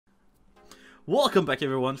Welcome back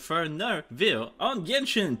everyone for another video on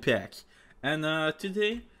Genshin Impact. And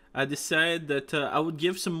today I decided that I would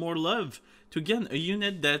give some more love to again a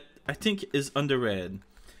unit that I think is underrated.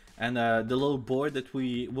 And the little board that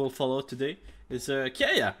we will follow today is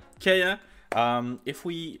Kayea. Kayea, if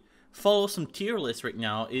we follow some tier lists right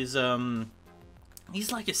now, is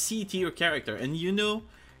he's like a C tier character, and you know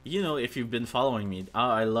if you've been following me,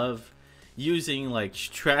 I love using like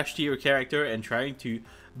trash tier character and trying to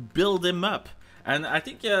build him up. And I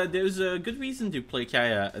think there's a good reason to play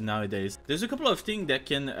Kayea nowadays. There's a couple of things that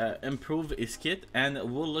can improve his kit, and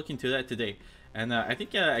we'll look into that today. And I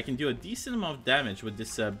think I can do a decent amount of damage with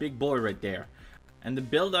this big board right there. And the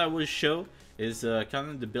build I will show is kind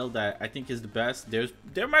of the build that I think is the best.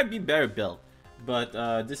 There might be better build, but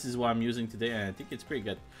this is what I'm using today, and I think it's pretty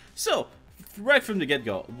good. So right from the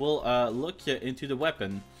get-go, we'll look into the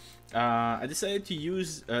weapon. I decided to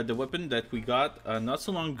use the weapon that we got not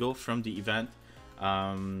so long ago from the event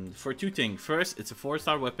for two things. First, it's a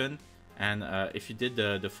 4-star weapon, and if you did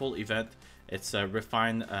the full event, it's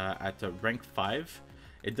refined at rank 5.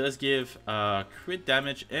 It does give crit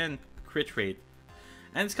damage and crit rate,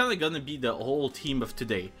 and it's kind of gonna be the whole theme of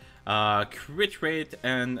today. Crit rate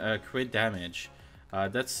and crit damage.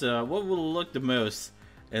 That's what will look the most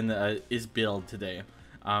in his build today.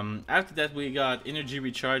 After that, we got energy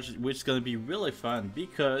recharge, which is gonna be really fun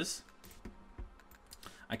because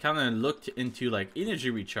I kind of looked into like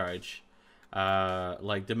energy recharge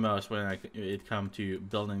like the most when it come to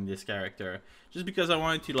building this character, just because I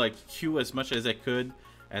wanted to like queue as much as I could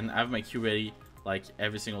and have my queue ready like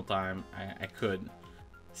every single time I could.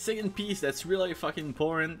 Second piece that's really fucking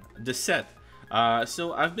important, the set.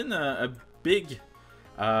 So I've been a big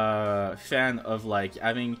fan of like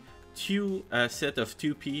having two set of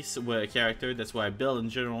 2-piece with a character. That's why I build in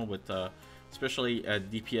general with especially a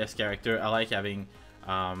DPS character. I like having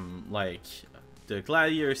like the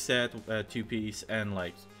gladiator set 2-piece and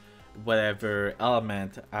like whatever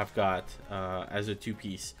element I've got as a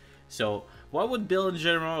 2-piece. So what I would build in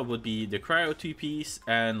general would be the cryo 2-piece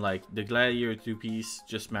and like the gladiator 2-piece,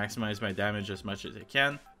 just maximize my damage as much as I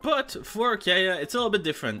can. But for Kayea, it's a little bit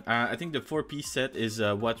different. I think the 4-piece set is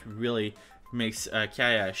what really makes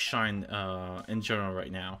Kayea shine in general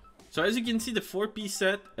right now. So as you can see, the 4-piece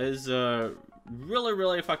set is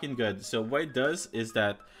really fucking good. So what it does is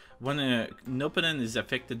that when an opponent is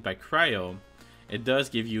affected by cryo, it does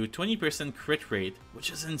give you 20% crit rate, which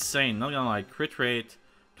is insane. Not gonna lie, crit rate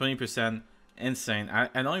 20%, insane.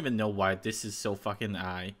 I don't even know why this is so fucking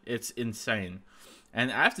high. It's insane.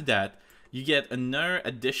 And after that, you get another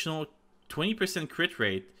additional 20% crit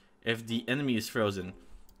rate if the enemy is frozen.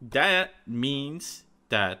 That means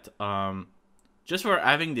that just for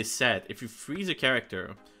having this set, if you freeze a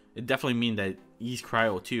character, it definitely means that he's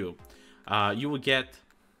cryo too. You will get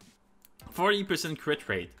 40% crit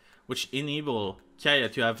rate, which enable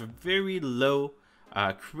Kayea to have a very low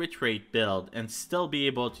crit rate build and still be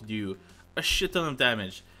able to do a shit ton of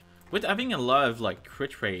damage. With having a lot of like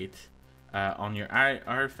crit rate on your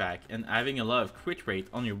artifact and having a lot of crit rate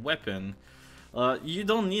on your weapon, you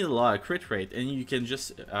don't need a lot of crit rate, and you can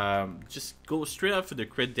just go straight up for the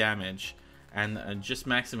crit damage and just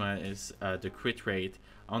maximize the crit rate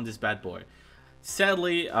on this bad boy.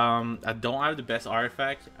 Sadly, I don't have the best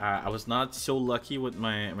artifact. I was not so lucky with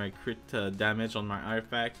my crit damage on my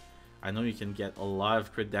artifact. I know you can get a lot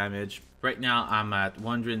of crit damage. Right now I'm at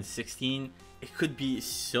 116. It could be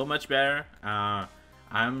so much better.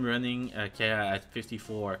 I'm running Kayea at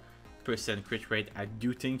 54% crit rate. I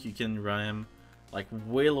do think you can run him like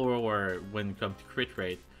way lower when it comes to crit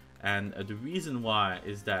rate, and the reason why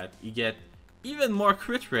is that you get even more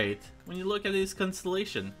crit rate when you look at his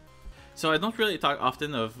constellation. So I don't really talk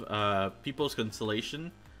often of people's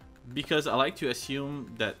constellation because I like to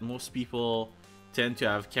assume that most people tend to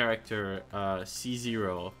have character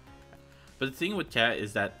C0. But the thing with Cat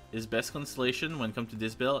is that his best constellation when it comes to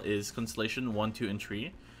this build is constellation 1, 2, and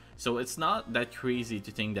 3. So it's not that crazy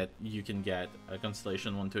to think that you can get a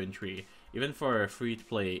constellation 1, 2, and 3, even for a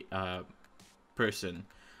free-to-play person.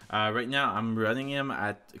 Right now I'm running him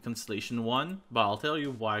at constellation 1, but I'll tell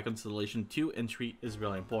you why constellation 2 and 3 is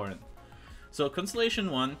really important. So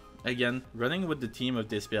constellation 1, again, running with the team of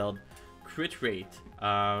this build, crit rate.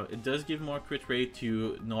 It does give more crit rate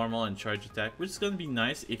to normal and charge attack, which is going to be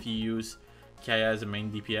nice if you use Kayea as a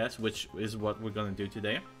main DPS, which is what we're going to do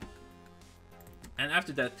today. And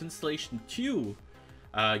after that, constellation 2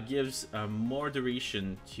 gives more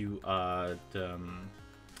duration to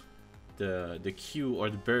the Q or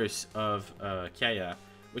the burst of Kayea,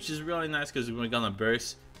 which is really nice because we're gonna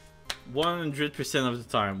burst 100% of the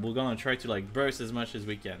time. We're gonna try to like burst as much as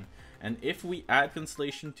we can. And if we add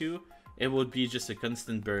constellation 2, it would be just a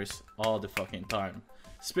constant burst all the fucking time,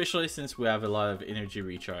 especially since we have a lot of energy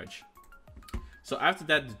recharge. So after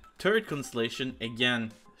that, the third constellation,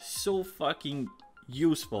 again, so fucking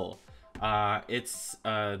useful. It's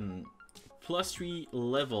 +3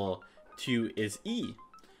 level to his E,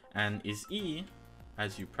 and his E,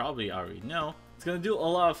 as you probably already know, it's gonna do a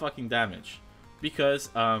lot of fucking damage because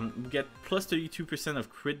we get +32% of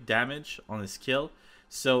crit damage on his skill.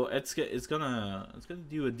 So it's gonna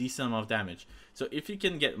do a decent amount of damage. So if you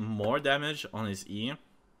can get more damage on his E,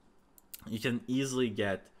 you can easily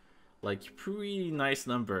get like pretty nice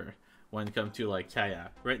number when it comes to like Kayea.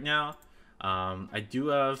 Right now, I do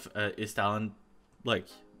have his talent like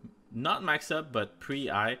not maxed up, but pretty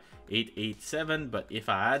high, 887. But if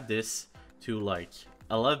I add this to like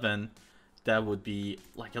 11, that would be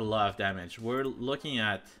like a lot of damage. We're looking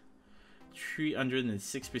at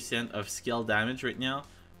 306% of skill damage right now.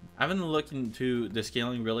 I haven't looked into the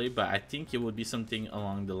scaling really, but I think it would be something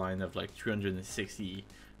along the line of like 360%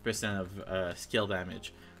 of skill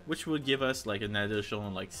damage, which would give us like an additional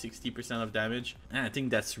like 60% of damage, and I think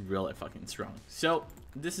that's really fucking strong. So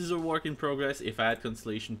this is a work in progress. If I had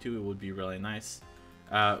Constellation 2, it would be really nice.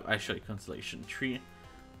 Actually Constellation 3.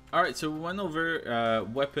 Alright, so we went over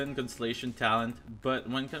weapon, constellation, talent, but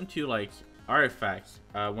when it comes to like artifacts,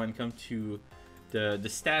 when it comes to the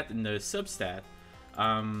stat and the substat,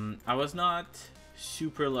 I was not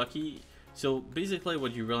super lucky. So basically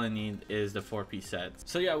what you really need is the 4-piece set.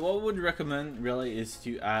 So yeah, what I would recommend really is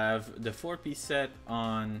to have the 4-piece set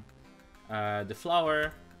on the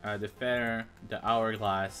flower, the feather, the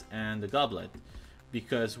hourglass, and the goblet.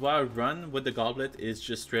 Because what I run with the goblet is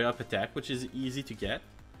just straight up attack, which is easy to get.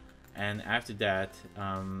 And after that,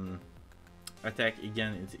 attack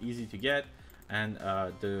again, it's easy to get. And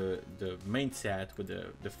the main set with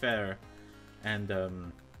the feather and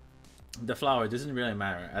the flower doesn't really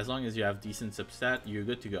matter. As long as you have decent substat, you're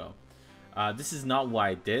good to go. This is not what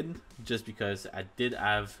I did, just because I did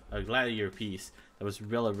have a gladiator piece that was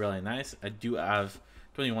really nice. I do have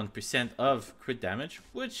 21% of crit damage,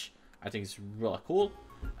 which I think is really cool.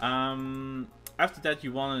 After that,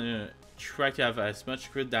 you want to try to have as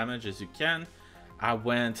much crit damage as you can. I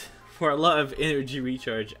went for a lot of energy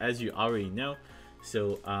recharge, as you already know.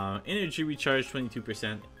 So energy recharge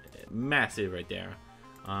 22%, massive right there.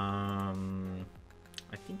 I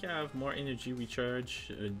think I have more energy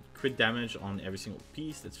recharge, crit damage on every single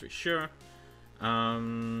piece, that's for sure.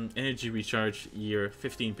 Energy recharge here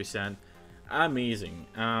 15%, amazing.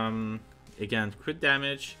 Again, crit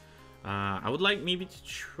damage. I would like maybe to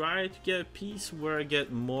try to get a piece where I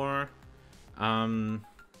get more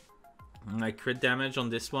like crit damage on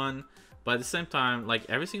this one, but at the same time, like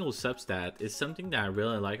every single substat is something that I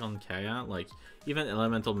really like on Kayea. Like even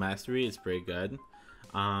elemental mastery is pretty good.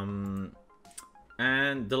 And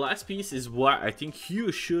the last piece is what I think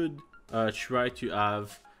you should try to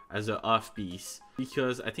have as an off piece,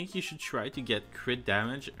 because I think you should try to get crit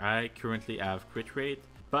damage. I currently have crit rate,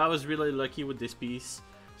 but I was really lucky with this piece,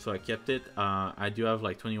 so I kept it. I do have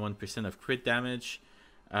like 21% of crit damage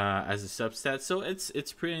as a substat, so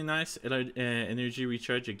it's pretty nice. Energy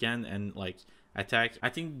recharge again, and like attack. I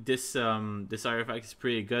think this this artifact is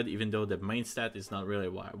pretty good, even though the main stat is not really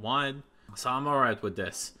what I wanted. So I'm alright with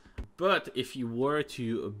this. But if you were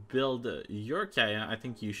to build your Kayea, I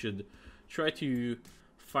think you should try to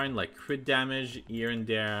find like crit damage here and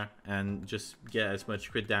there and just get as much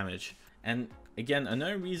crit damage. And again,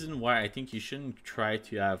 another reason why I think you shouldn't try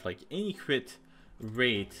to have like any crit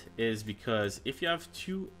rate is because if you have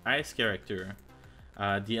 2 ice character,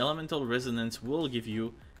 the elemental resonance will give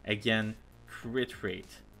you again crit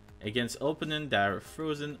rate against opponents that are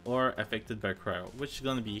frozen or affected by cryo, which is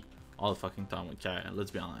gonna be all the fucking time with Kayea, let's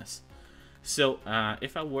be honest. So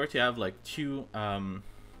if I were to have like 2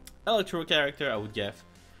 electro character, I would get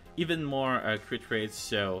even more crit rates.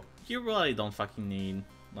 So you really don't fucking need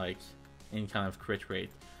like any kind of crit rate.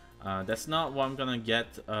 That's not what I'm gonna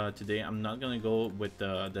get today. I'm not gonna go with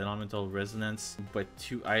the elemental resonance but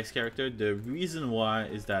 2 ice character. The reason why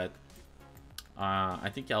is that I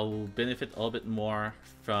think I'll benefit a little bit more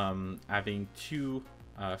from having 2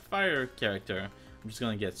 fire character. I'm just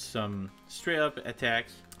gonna get some straight up attack.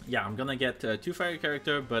 Yeah, I'm gonna get 2 fire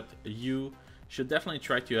character, but you should definitely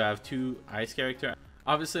try to have 2 ice character.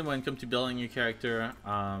 Obviously, when it comes to building your character,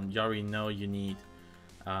 you already know you need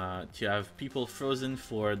to have people frozen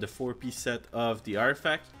for the 4-piece set of the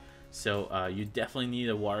artifact. So you definitely need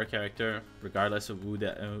a water character, regardless of who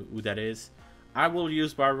that is. I will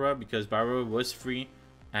use Barbara because Barbara was free,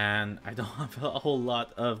 and I don't have a whole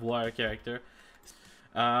lot of water character.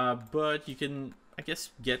 But you can, I guess,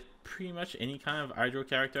 get pretty much any kind of hydro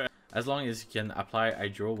character. As long as you can apply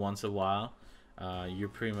Hydro once a while, you're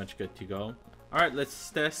pretty much good to go. Alright, let's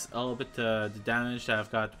test a little bit the damage that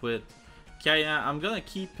I've got with Kayea. I'm gonna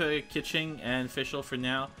keep Kitching and Fischl for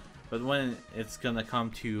now, but when it's gonna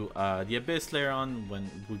come to the Abyss later on, when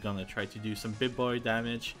we're gonna try to do some big boy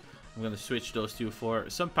damage, I'm gonna switch those two for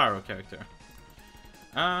some Pyro character.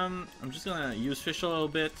 I'm just gonna use Fischl a little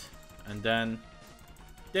bit, and then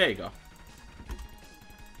there you go.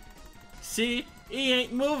 See? He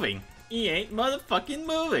ain't moving. He ain't motherfucking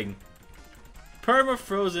moving. Perma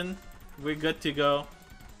frozen. We're good to go.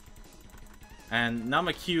 And now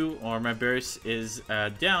my Q or my burst is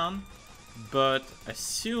down, but as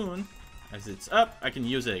soon as it's up, I can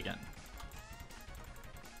use it again.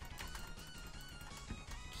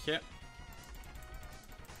 Okay.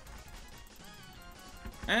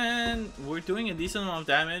 And we're doing a decent amount of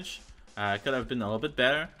damage. Could have been a little bit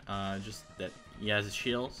better. Just that he has a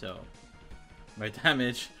shield, so my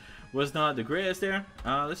damage was not the greatest there.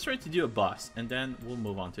 Let's try to do a boss, and then we'll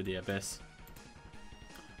move on to the Abyss.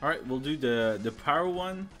 Alright, we'll do the power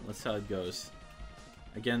one. Let's see how it goes.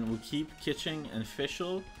 Again, we'll keep Kitching and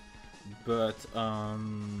Fischl, but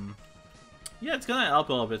yeah, it's gonna help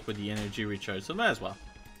a little bit with the energy recharge, so might as well.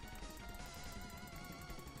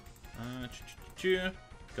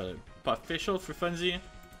 Got a pop Fischl for funzy,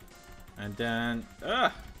 and then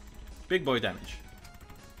big boy damage.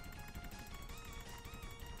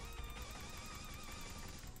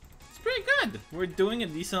 It's pretty good. We're doing a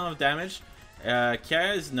decent amount of damage.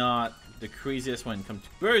 Kayea is not the craziest when it comes to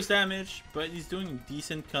burst damage, but he's doing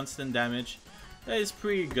decent constant damage. That is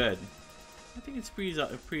pretty good. I think it's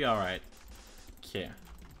pretty alright. Okay.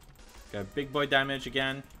 Got big boy damage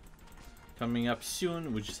again. Coming up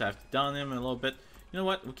soon. We just have to down him a little bit. You know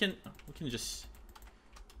what? We can just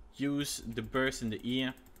use the burst and the E.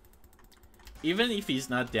 Even if he's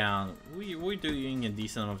not down, we're doing a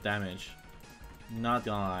decent amount of damage. Not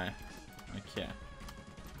gonna lie. Okay.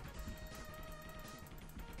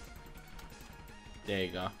 There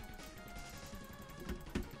you go.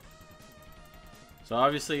 So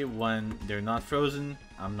obviously when they're not frozen,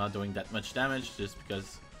 I'm not doing that much damage just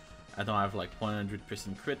because I don't have like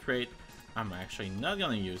 100% crit rate. I'm actually not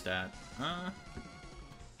gonna use that.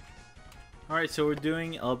 Alright, so we're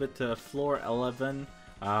doing a little bit floor 11.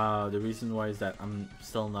 The reason why is that I'm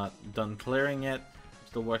still not done clearing it. I'm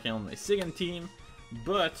still working on my second team.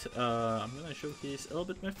 But I'm gonna showcase a little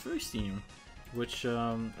bit my first team, which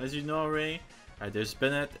as you know already, there's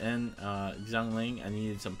Bennett and Xiangling. I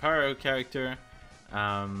needed some Pyro character.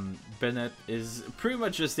 Bennett is pretty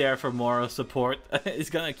much just there for moral support. He's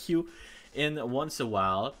gonna queue in once a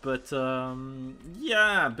while, but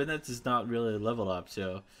yeah, Bennett is not really level up,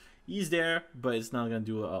 so he's there, but it's not gonna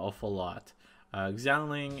do an awful lot.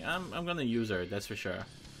 Xiangling, I'm gonna use her, that's for sure.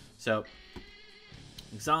 So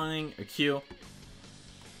Xiangling, a Q,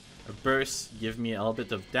 a burst, give me a little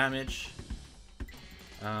bit of damage.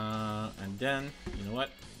 And then, you know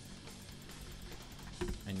what?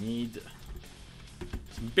 I need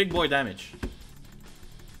some big boy damage.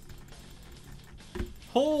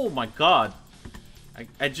 Oh my god!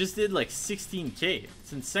 I just did like 16k.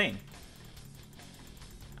 It's insane.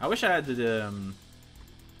 I wish I had the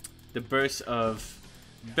burst of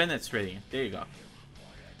Bennett's ready. There you go.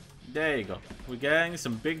 There you go. We're getting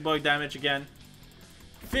some big boy damage again.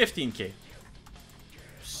 15k.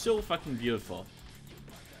 So fucking beautiful.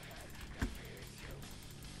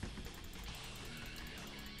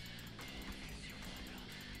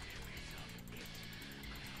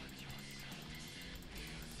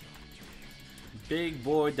 Big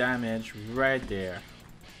boy damage right there.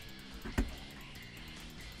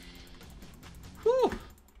 Whew!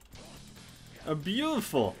 A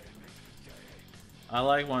beautiful. I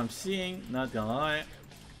like what I'm seeing, not gonna lie.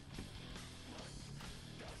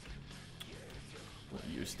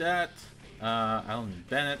 We'll use that. I don't need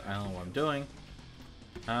Bennett, I don't know what I'm doing.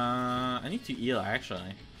 I need to heal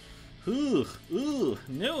actually. Ooh,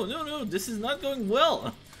 no, this is not going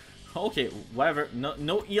well. Okay, whatever,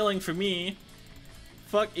 no healing for me.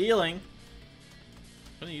 Fuck healing.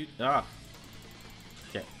 Okay.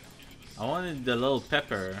 I wanted the little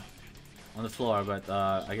pepper on the floor, but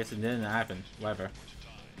I guess it didn't happen. Whatever.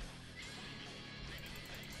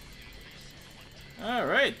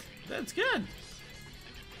 Alright, that's good.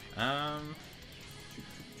 Come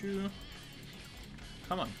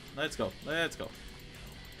on, let's go.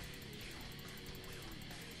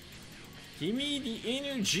 Give me the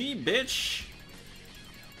energy, bitch.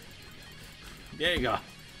 There you go.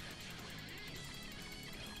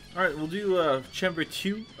 Alright, we'll do chamber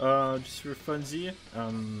 2, just for funzy.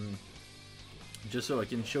 Just so I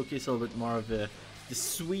can showcase a little bit more of the the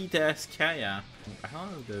sweet ass Kayea. I don't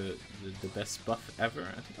have the best buff ever.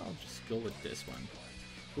 I think I'll just go with this one.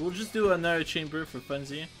 We'll just do another chamber for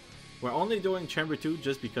funzy. We're only doing chamber 2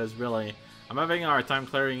 just because really I'm having a hard time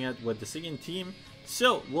clearing it with the second team.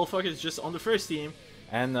 So we'll focus just on the first team,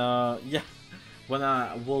 and yeah, when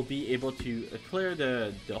we'll be able to clear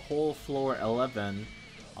the whole floor 11,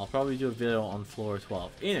 I'll probably do a video on floor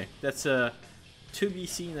 12. Anyway, that's to be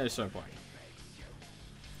seen at a certain point.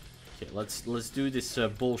 Okay, let's do this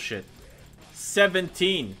bullshit.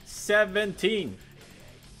 17.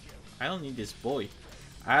 I don't need this boy.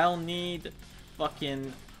 I don't need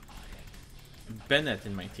fucking Bennett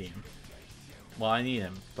in my team. Well, I need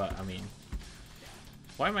him, but I mean,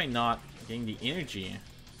 why am I not getting the energy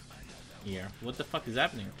here? What the fuck is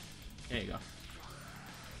happening? There you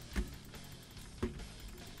go.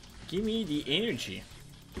 Give me the energy.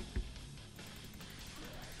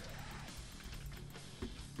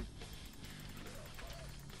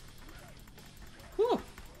 Whew.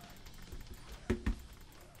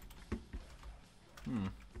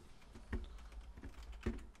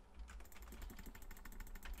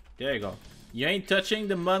 There you go. You ain't touching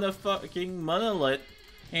the motherfucking monolith.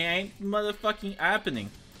 It ain't motherfucking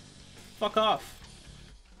happening. Fuck off.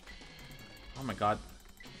 Oh my god.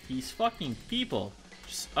 These fucking people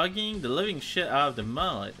just hugging the living shit out of the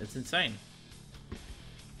monolith. It's insane.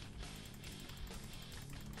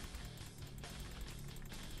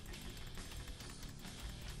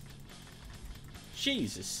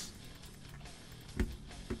 Jesus.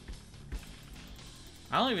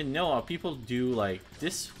 I don't even know how people do like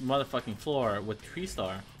this motherfucking floor with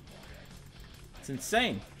 3-star. It's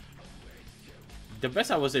insane. The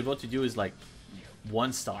best I was able to do is like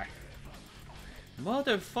 1-star.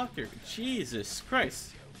 Motherfucker, Jesus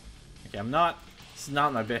Christ. Okay, it's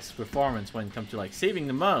not my best performance when it comes to like saving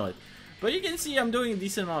the monolith. But you can see I'm doing a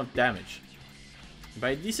decent amount of damage. By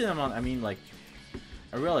a decent amount, I mean like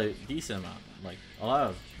a really decent amount. Like a lot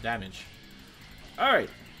of damage. Alright.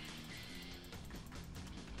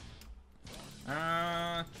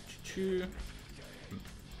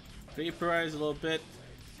 Vaporize a little bit.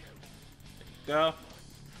 There you go.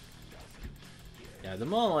 Yeah, the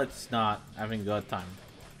monolith's not having a good time,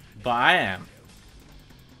 but I am.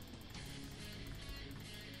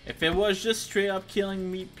 If it was just straight up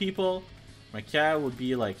killing people, my cat would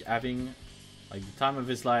be like having like the time of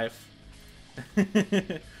his life.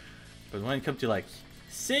 But when it comes to like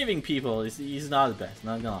saving people, he's not the best,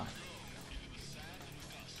 not gonna lie.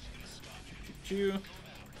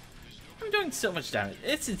 I'm doing so much damage.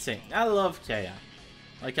 It's insane. I love Kayea.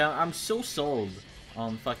 Like, I'm so sold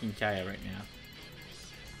on fucking Kayea right now.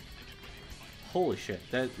 Holy shit.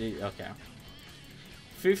 Okay.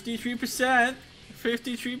 53%.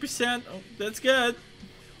 53%. Oh, that's good.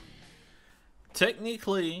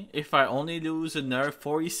 Technically, if I only lose another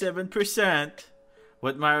 47%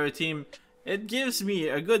 with my other team, it gives me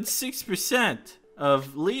a good 6%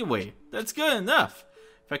 of leeway. That's good enough.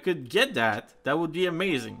 If I could get that, that would be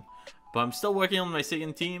amazing. But I'm still working on my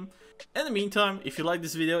second team. In the meantime, if you like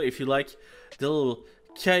this video, if you like the little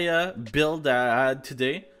Kayea build that I had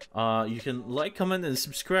today, you can like, comment, and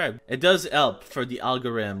subscribe. It does help for the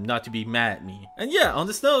algorithm not to be mad at me. And yeah, on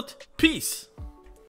this note, peace!